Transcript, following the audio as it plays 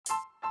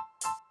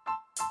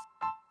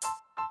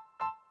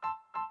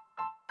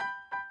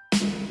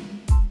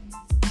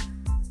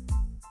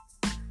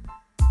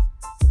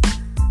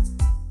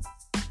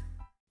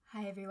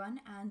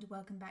everyone, and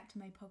welcome back to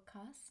my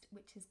podcast,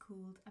 which is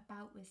called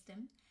About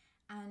Wisdom.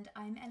 And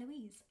I'm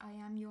Eloise, I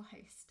am your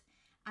host.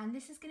 And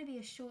this is going to be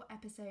a short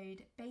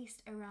episode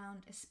based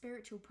around a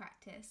spiritual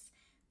practice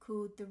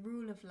called the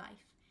Rule of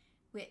Life,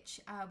 which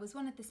was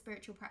one of the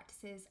spiritual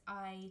practices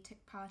I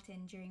took part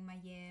in during my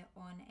year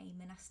on a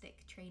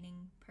monastic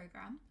training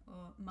program,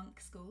 or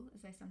monk school,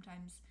 as I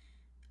sometimes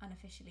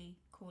unofficially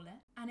call it.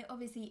 And it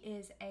obviously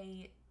is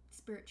a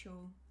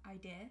spiritual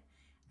idea.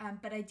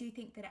 But I do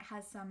think that it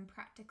has some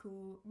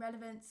practical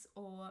relevance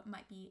or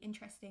might be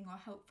interesting or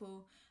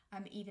helpful,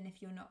 even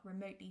if you're not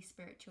remotely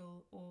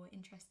spiritual or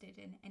interested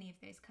in any of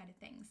those kind of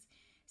things.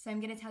 So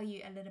I'm going to tell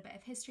you a little bit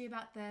of history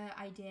about the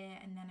idea,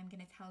 and then I'm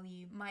going to tell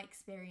you my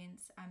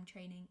experience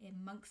training in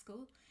monk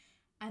school.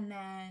 And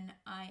then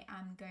I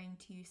am going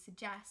to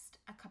suggest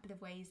a couple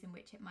of ways in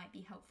which it might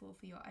be helpful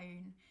for your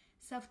own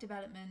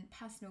self-development,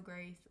 personal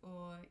growth,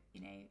 or,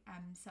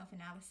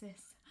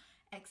 self-analysis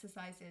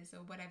exercises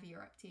or whatever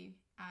you're up to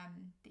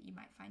that you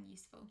might find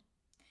useful.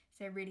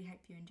 So I really hope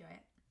you enjoy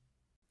it.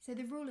 So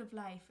the Rule of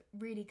Life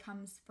really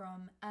comes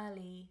from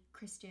early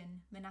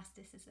Christian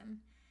monasticism,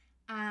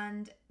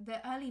 and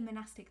the early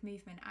monastic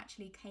movement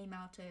actually came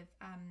out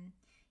of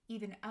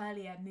even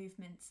earlier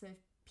movements of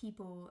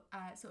people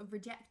sort of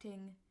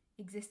rejecting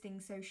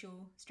existing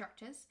social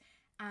structures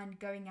and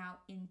going out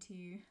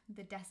into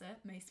the desert,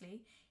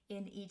 mostly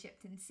in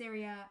Egypt and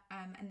Syria,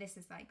 and this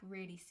is like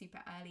really super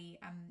early,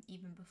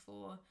 even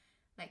before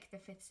like the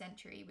 5th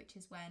century, which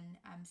is when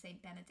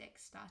Saint Benedict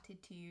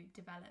started to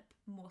develop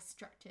more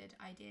structured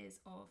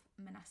ideas of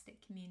monastic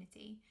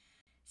community.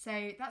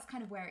 So that's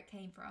kind of where it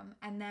came from.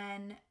 And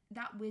then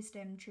that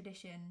wisdom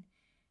tradition,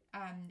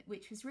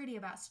 which was really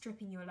about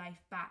stripping your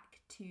life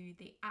back to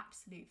the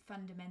absolute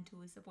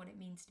fundamentals of what it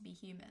means to be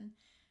human,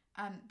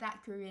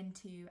 that grew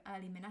into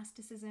early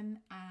monasticism,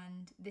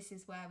 and this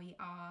is where we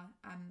are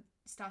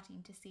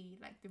starting to see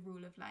like the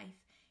Rule of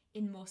Life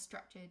in more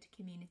structured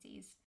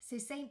communities. So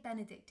Saint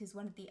Benedict is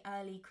one of the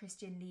early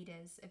Christian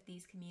leaders of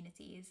these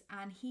communities,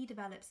 and he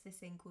develops this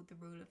thing called the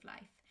Rule of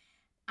Life.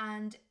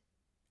 And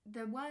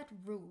the word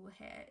rule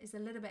here is a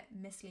little bit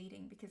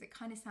misleading because it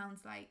kind of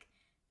sounds like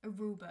a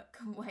rule book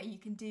where you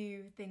can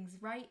do things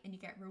right and you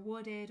get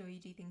rewarded, or you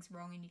do things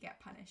wrong and you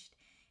get punished.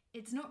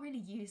 It's not really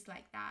used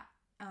like that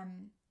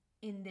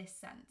in this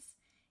sense.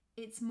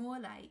 It's more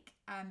like,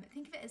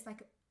 think of it as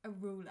like a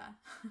ruler,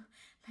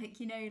 like,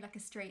 like a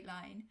straight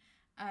line.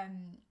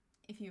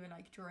 If you were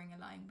like drawing a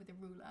line with a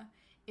ruler,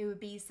 it would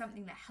be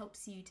something that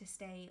helps you to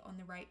stay on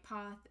the right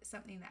path,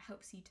 something that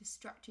helps you to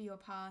structure your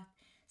path,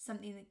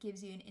 something that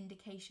gives you an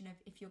indication of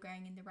if you're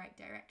going in the right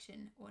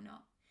direction or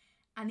not.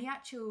 And the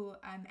actual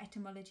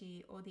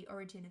etymology or the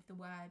origin of the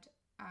word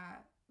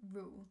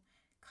rule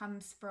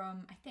comes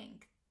from, I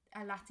think,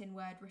 a Latin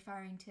word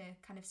referring to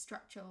kind of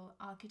structural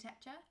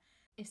architecture,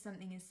 if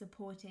something is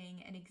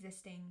supporting an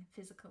existing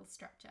physical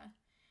structure.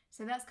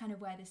 So that's kind of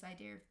where this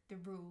idea of the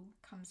rule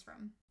comes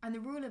from. And the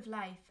Rule of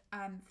Life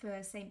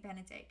for Saint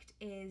Benedict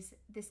is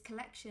this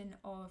collection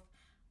of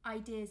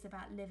ideas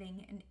about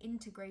living an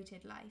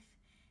integrated life.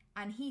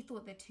 And he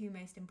thought the two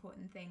most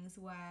important things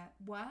were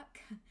work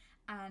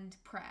and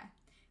prayer,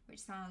 which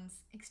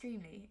sounds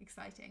extremely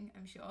exciting,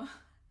 I'm sure.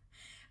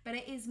 But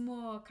it is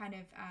more kind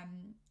of,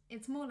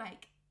 it's more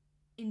like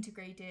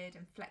integrated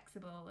and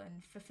flexible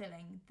and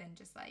fulfilling than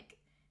just like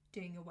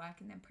doing your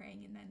work and then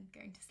praying and then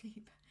going to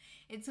sleep.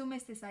 It's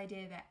almost this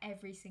idea that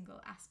every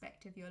single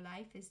aspect of your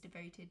life is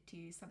devoted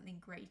to something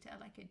greater,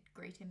 like a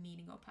greater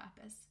meaning or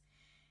purpose.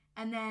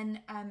 And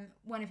then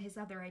one of his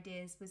other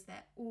ideas was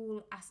that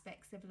all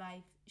aspects of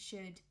life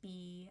should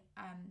be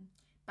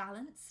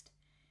balanced.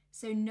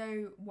 So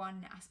no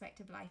one aspect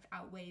of life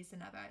outweighs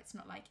another. It's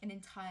not like an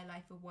entire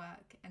life of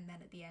work and then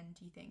at the end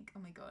you think, oh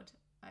my God,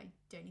 I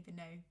don't even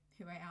know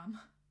who I am.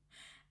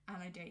 And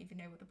I don't even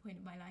know what the point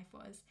of my life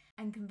was.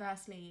 And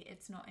conversely,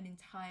 it's not an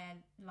entire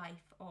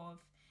life of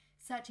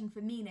searching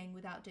for meaning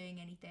without doing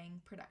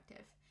anything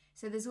productive.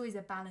 So there's always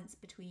a balance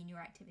between your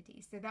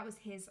activities. So that was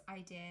his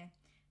idea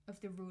of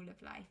the Rule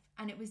of Life.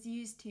 And it was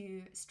used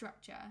to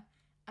structure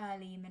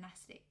early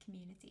monastic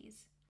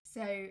communities.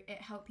 So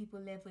it helped people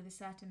live with a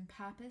certain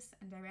purpose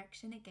and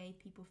direction. It gave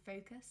people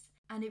focus.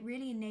 And it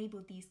really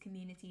enabled these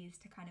communities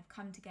to kind of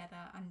come together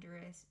under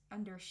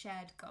a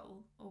shared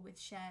goal or with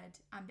shared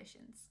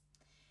ambitions.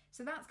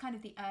 So that's kind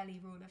of the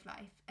early Rule of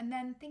Life. And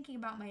then thinking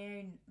about my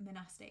own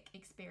monastic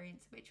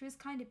experience, which was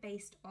kind of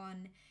based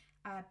on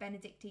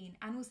Benedictine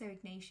and also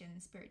Ignatian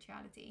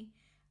spirituality.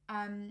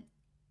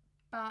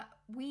 But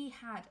we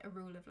had a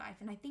Rule of Life,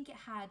 and I think it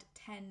had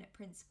 10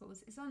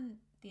 principles. It's on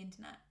the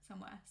internet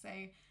somewhere. So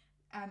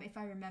if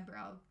I remember,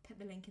 I'll put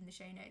the link in the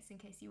show notes in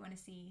case you want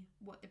to see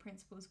what the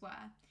principles were.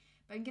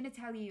 But I'm going to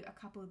tell you a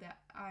couple that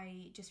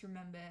I just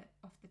remember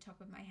off the top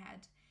of my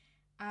head.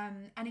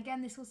 And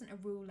again, this wasn't a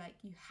rule like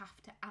you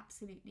have to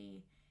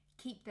absolutely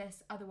keep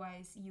this,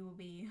 otherwise you will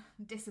be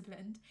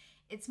disciplined.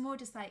 It's more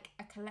just like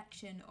a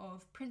collection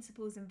of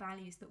principles and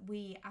values that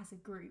we as a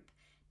group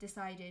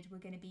decided were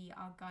going to be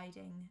our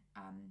guiding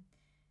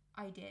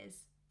ideas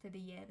for the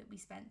year that we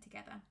spent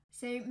together.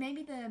 So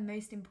maybe the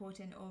most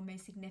important or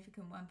most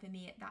significant one for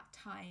me at that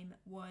time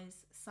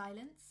was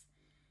silence.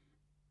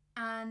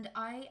 And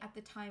I, at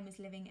the time, was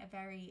living a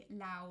very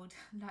loud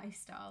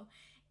lifestyle,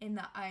 in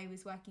that I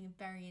was working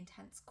a very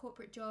intense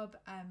corporate job,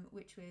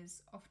 which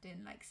was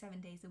often like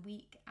 7 days a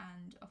week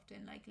and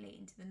often like late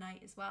into the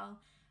night as well.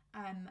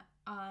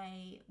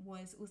 I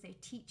was also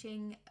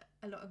teaching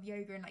a lot of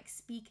yoga and like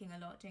speaking a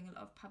lot, doing a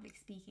lot of public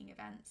speaking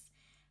events.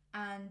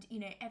 And, you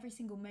know, every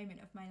single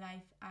moment of my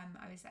life,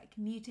 I was like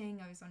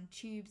commuting, I was on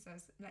tubes, I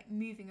was like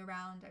moving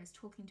around, I was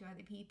talking to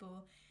other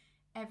people.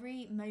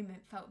 Every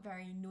moment felt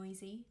very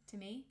noisy to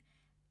me.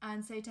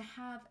 And so to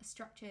have a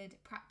structured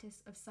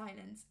practice of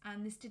silence,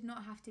 and this did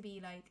not have to be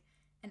like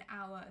an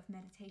hour of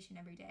meditation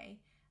every day.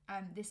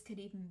 This could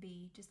even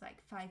be just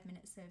like 5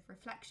 minutes of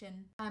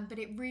reflection. But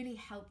it really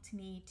helped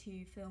me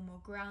to feel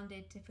more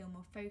grounded, to feel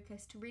more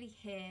focused, to really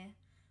hear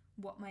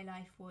what my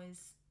life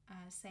was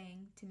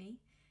saying to me,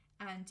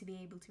 and to be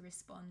able to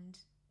respond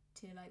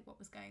to like what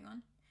was going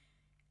on.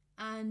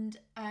 And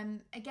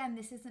again,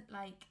 this isn't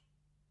like,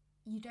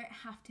 you don't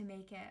have to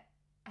make it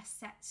a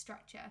set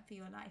structure for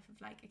your life of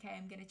like, okay,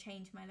 I'm going to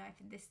change my life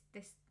in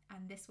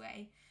this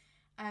way.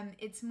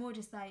 It's more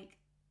just like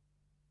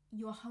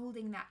you're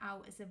holding that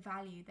out as a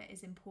value that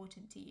is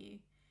important to you,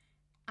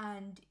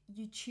 and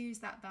you choose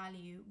that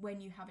value when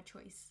you have a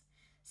choice.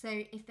 So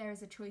if there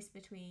is a choice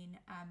between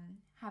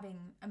having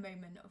a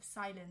moment of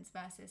silence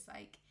versus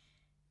like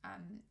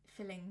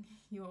filling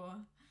your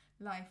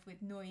life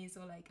with noise,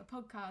 or like a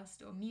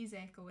podcast or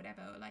music or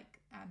whatever, or like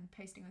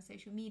posting on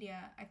social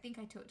media. I think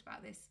I talked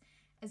about this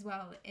as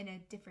well in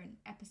a different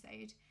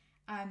episode,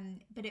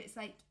 but it's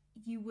like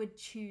you would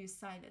choose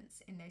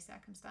silence in those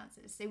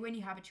circumstances. So when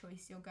you have a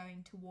choice, you're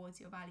going towards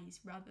your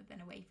values rather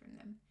than away from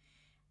them.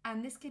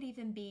 And this could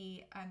even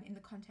be in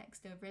the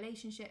context of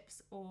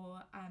relationships,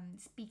 or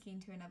speaking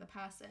to another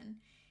person.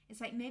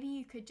 It's like maybe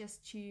you could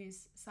just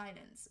choose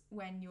silence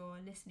when you're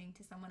listening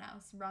to someone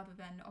else, rather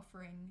than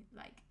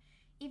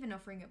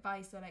offering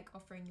advice, or like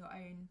offering your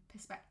own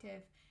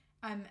perspective.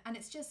 And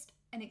it's just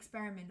an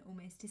experiment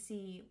almost to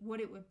see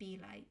what it would be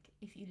like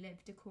if you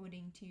lived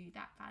according to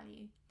that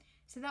value.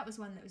 So that was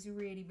one that was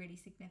really, really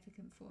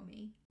significant for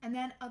me. And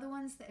then other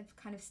ones that have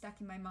kind of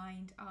stuck in my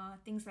mind are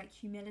things like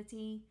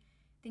humility,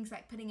 things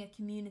like putting a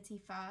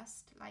community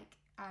first, like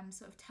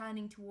sort of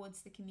turning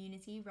towards the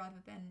community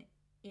rather than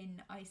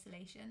in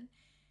isolation.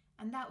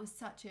 And that was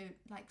such a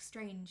like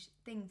strange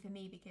thing for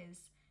me, because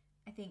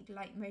I think,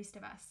 like most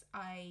of us,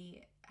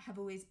 I have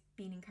always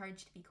been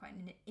encouraged to be quite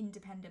an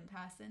independent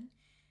person,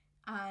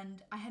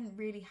 and I hadn't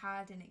really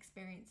had an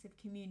experience of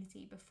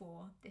community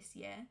before this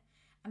year.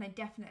 And I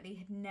definitely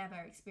had never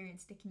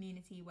experienced a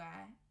community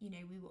where, you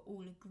know, we were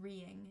all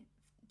agreeing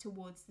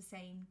towards the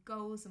same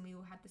goals, and we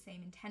all had the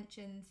same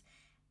intentions,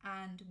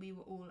 and we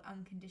were all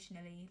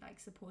unconditionally like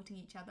supporting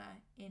each other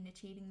in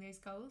achieving those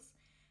goals.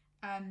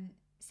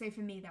 So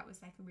for me, that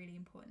was like a really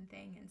important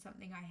thing, and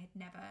something I had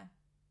never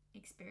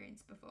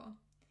experienced before.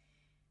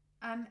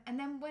 And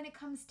then when it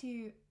comes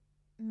to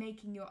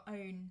making your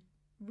own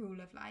rule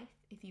of life,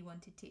 if you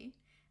wanted to,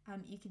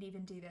 you could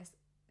even do this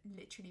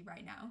literally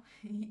right now.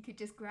 You could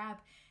just grab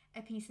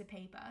a piece of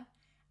paper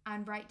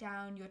and write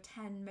down your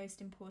 10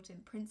 most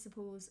important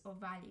principles or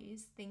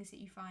values, things that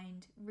you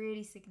find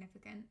really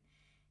significant,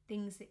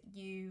 things that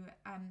you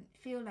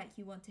feel like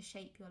you want to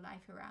shape your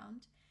life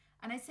around.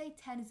 And I'd say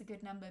 10 is a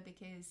good number,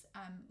 because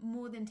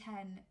more than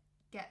 10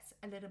 gets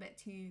a little bit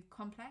too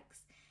complex,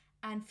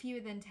 and fewer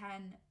than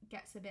 10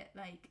 gets a bit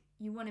like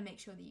you want to make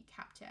sure that you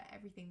capture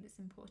everything that's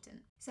important.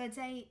 So I'd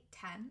say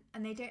 10,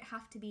 and they don't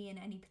have to be in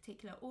any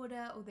particular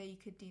order, although you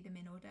could do them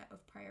in order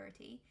of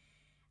priority.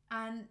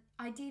 And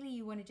ideally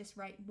you want to just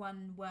write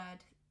one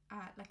word,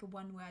 like a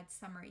one-word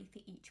summary for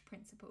each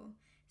principle.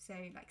 So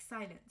like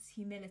silence,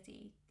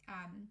 humility,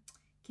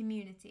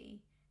 community,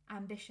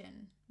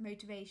 ambition,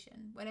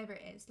 motivation, whatever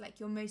it is, like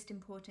your most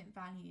important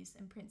values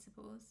and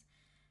principles.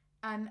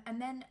 And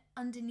then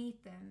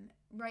underneath them,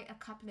 write a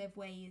couple of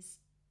ways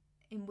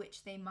in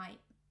which they might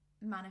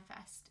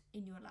manifest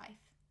in your life.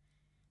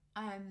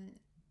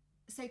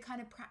 So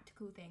kind of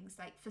practical things,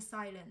 like for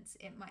silence,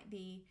 it might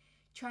be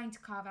trying to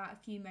carve out a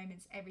few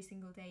moments every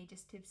single day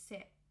just to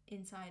sit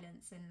in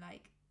silence and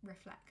like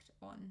reflect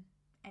on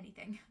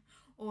anything,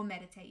 or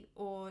meditate,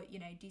 or, you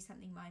know, do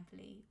something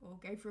mindfully, or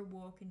go for a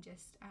walk and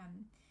just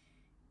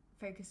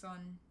focus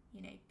on,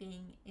 you know,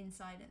 being in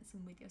silence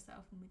and with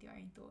yourself and with your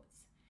own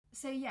thoughts.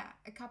 So yeah,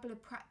 a couple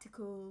of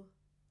practical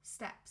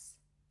steps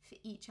for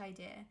each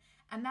idea,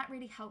 and that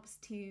really helps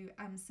to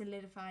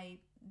solidify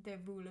the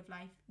rule of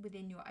life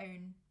within your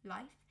own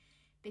life,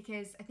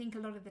 because I think a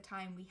lot of the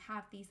time we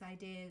have these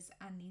ideas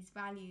and these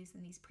values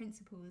and these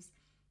principles,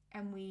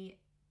 and we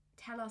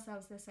tell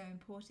ourselves they're so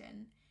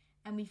important,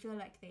 and we feel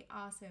like they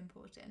are so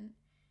important,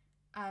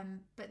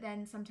 but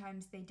then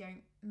sometimes they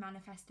don't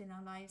manifest in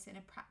our lives in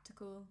a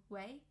practical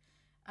way.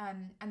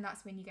 And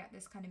that's when you get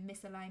this kind of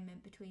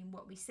misalignment between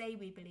what we say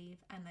we believe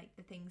and like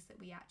the things that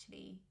we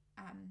actually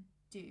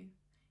do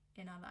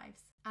in our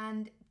lives.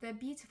 And the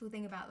beautiful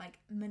thing about like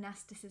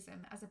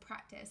monasticism as a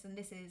practice, and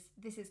this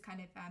is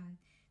kind of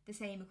the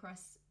same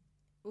across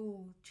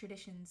all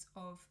traditions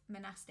of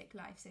monastic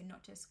life, so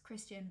not just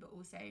Christian but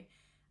also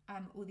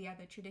all the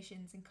other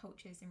traditions and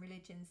cultures and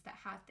religions that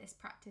have this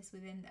practice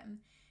within them,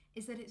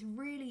 is that it's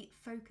really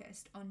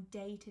focused on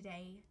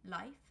day-to-day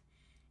life.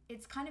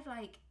 It's kind of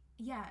like,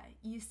 yeah,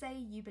 you say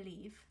you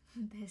believe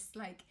this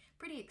like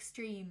pretty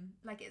extreme,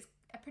 like it's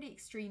a pretty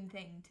extreme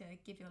thing to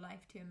give your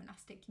life to a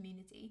monastic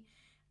community.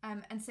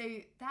 And so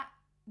that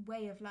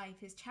way of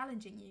life is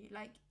challenging you.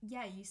 Like,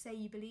 yeah, you say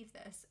you believe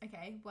this.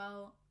 Okay,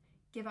 well,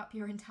 give up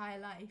your entire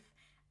life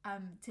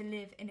to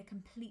live in a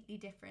completely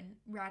different,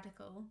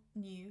 radical,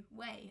 new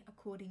way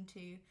according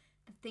to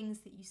the things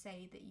that you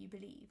say that you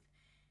believe.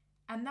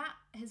 And that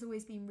has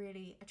always been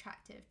really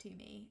attractive to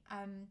me,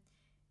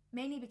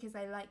 mainly because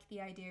I like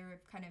the idea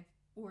of kind of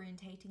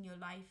orientating your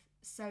life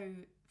so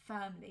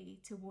firmly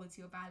towards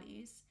your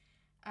values.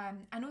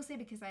 And also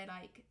because I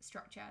like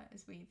structure,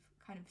 as we've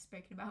kind of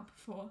spoken about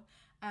before.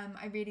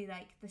 I really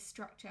like the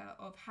structure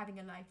of having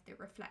a life that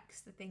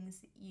reflects the things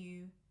that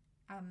you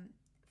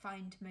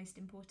find most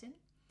important.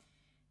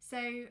 So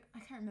I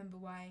can't remember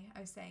why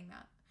I was saying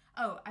that.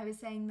 Oh, I was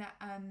saying that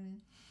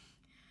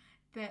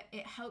that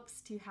it helps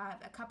to have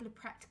a couple of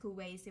practical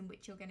ways in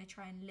which you're going to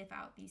try and live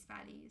out these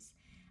values.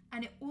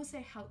 And it also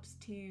helps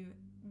to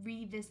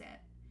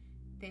revisit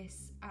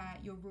this,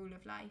 your rule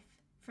of life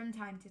from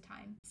time to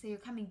time. So you're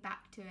coming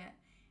back to it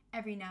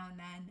every now and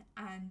then,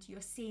 and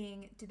you're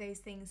seeing, do those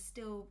things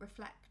still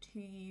reflect who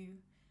you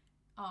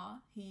are,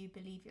 who you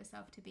believe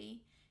yourself to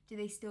be? Do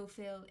they still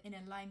feel in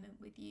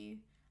alignment with you?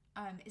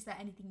 Is there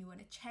anything you want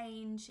to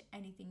change,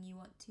 anything you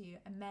want to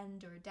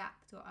amend or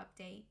adapt or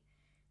update?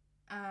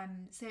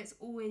 So it's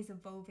always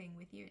evolving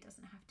with you. It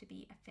doesn't have to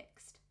be a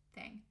fixed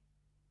thing.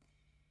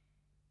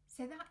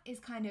 So that is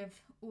kind of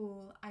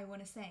all I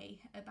want to say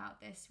about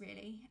this,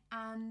 really.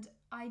 And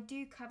I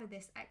do cover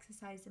this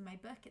exercise in my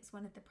book. It's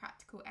one of the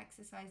practical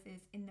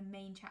exercises in the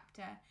main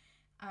chapter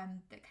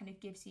that kind of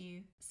gives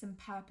you some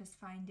purpose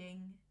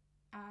finding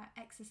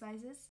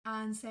exercises.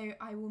 And so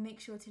I will make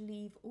sure to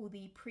leave all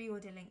the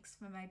pre-order links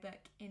for my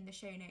book in the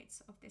show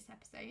notes of this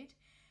episode.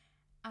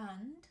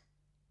 And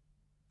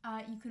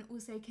you can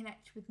also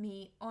connect with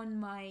me on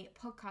my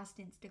podcast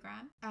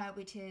Instagram,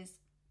 which is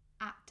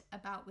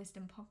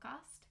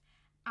 @AboutWisdomPodcast.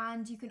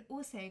 And you can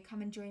also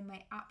come and join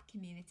my app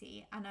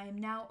community. And I am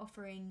now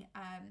offering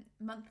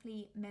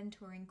monthly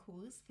mentoring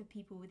calls for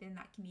people within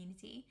that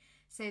community.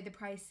 So the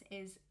price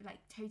is like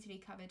totally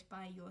covered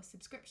by your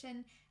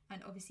subscription.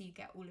 And obviously you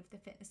get all of the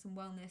fitness and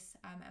wellness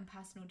and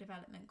personal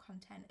development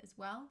content as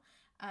well.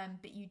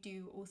 But you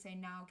do also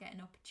now get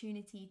an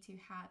opportunity to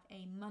have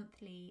a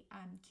monthly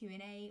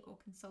Q&A or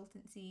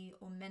consultancy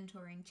or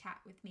mentoring chat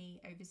with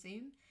me over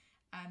Zoom,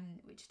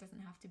 which doesn't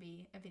have to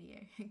be a video.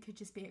 It could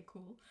just be a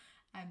call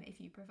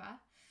if you prefer.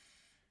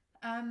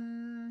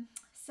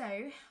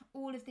 So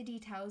all of the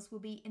details will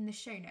be in the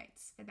show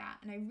notes for that.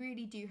 And I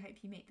really do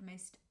hope you make the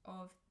most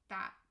of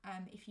that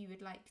if you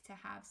would like to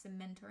have some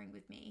mentoring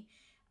with me.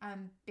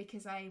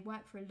 Because I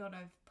work for a lot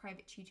of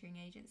private tutoring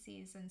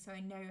agencies, and so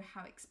I know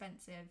how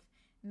expensive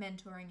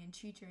mentoring and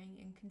tutoring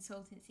and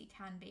consultancy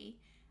can be.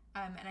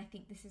 And I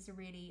think this is a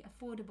really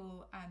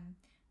affordable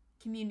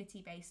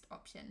community-based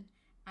option.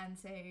 And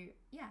so,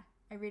 yeah,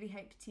 I really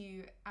hope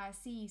to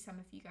see some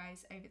of you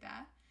guys over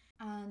there.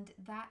 And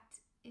that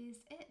is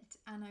it.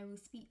 And I will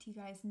speak to you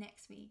guys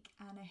next week.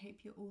 And I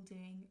hope you're all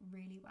doing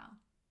really well.